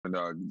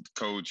And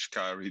Coach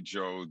Kyrie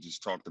Joe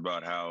just talked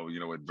about how,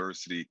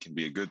 adversity can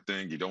be a good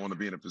thing. You don't want to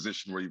be in a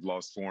position where you've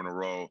lost four in a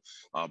row,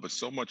 but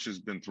so much has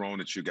been thrown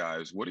at you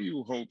guys. What do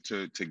you hope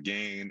to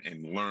gain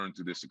and learn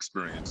through this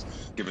experience,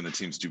 given the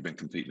teams you've been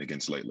competing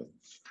against lately?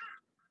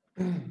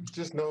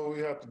 Just know what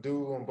we have to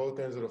do on both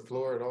ends of the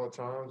floor at all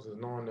times is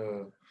knowing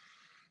the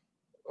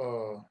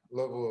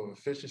level of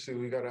efficiency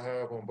we got to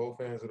have on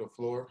both ends of the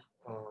floor.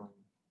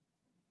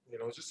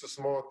 Just the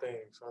small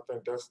things. I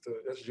think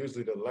that's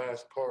usually the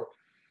last part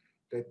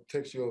that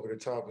takes you over the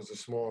top is the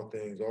small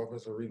things.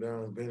 Offensive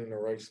rebounds, being in the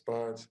right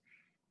spots,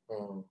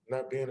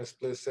 not being a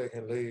split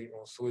second late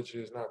on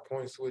switches, not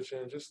point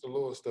switching, just the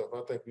little stuff.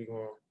 I think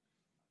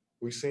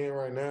we're seeing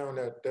right now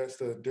that's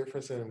the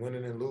difference in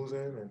winning and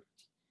losing,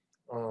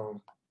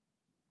 and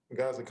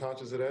guys are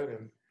conscious of that,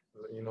 and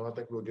I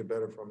think we'll get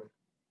better from it.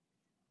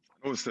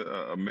 I know it's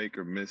a make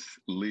or miss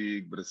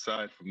league, but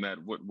aside from that,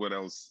 what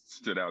else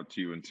stood out to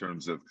you in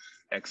terms of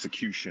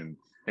execution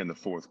in the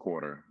fourth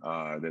quarter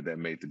that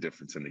made the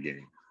difference in the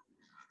game?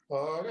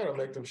 I got to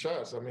make them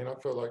shots. I mean, I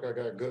feel like I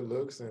got good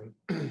looks and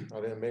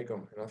I didn't make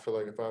them. And I feel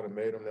like if I'd have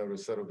made them, that would have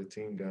settled the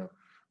team down.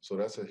 So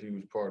that's a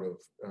huge part of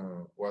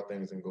why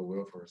things didn't go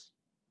well for us.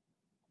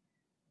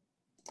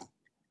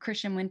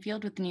 Christian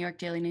Winfield with the New York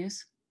Daily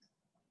News.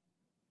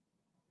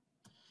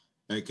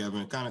 Hey,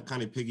 Kevin, kind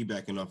of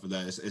piggybacking off of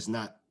that, it's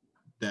not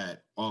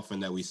that often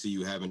that we see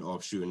you have an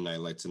off shooting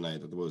night like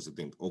tonight. What was it, I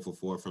think 0 for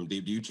 4 from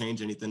deep. Do you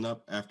change anything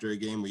up after a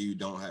game where you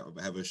don't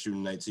have a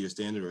shooting night to your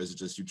standard, or is it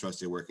just you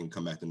trust your work and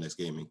come back the next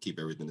game and keep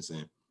everything the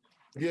same?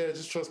 Yeah,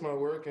 just trust my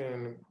work,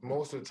 and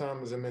most of the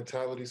time is a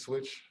mentality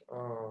switch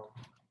on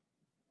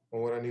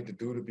what I need to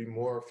do to be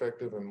more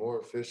effective and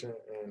more efficient.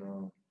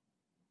 And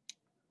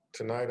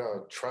tonight I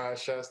tried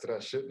shots that I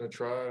shouldn't have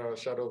tried. I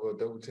shot over a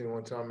double team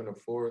one time in the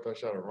fourth. I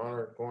shot a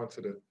runner going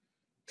to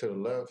the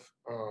left.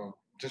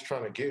 Just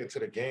trying to get into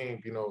the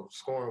game,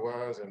 scoring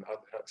wise, and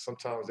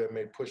sometimes that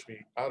may push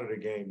me out of the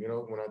game,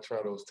 when I try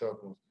those tough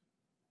ones.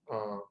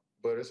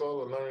 But it's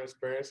all a learning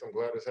experience. I'm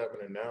glad it's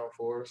happening now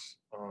for us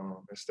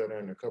instead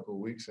of in a couple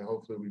of weeks, and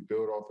hopefully we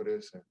build off of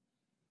this and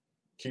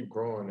keep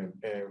growing.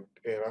 And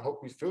I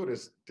hope we feel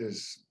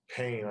this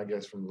pain, I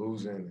guess, from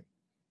losing,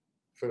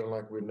 feeling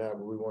like we're not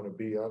where we want to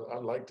be. I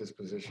like this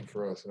position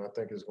for us, and I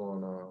think it's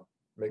going to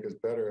make us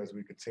better as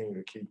we continue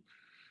to keep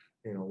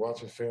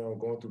watching film,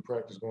 going through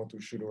practice, going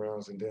through shooting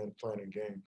rounds, and then playing in games.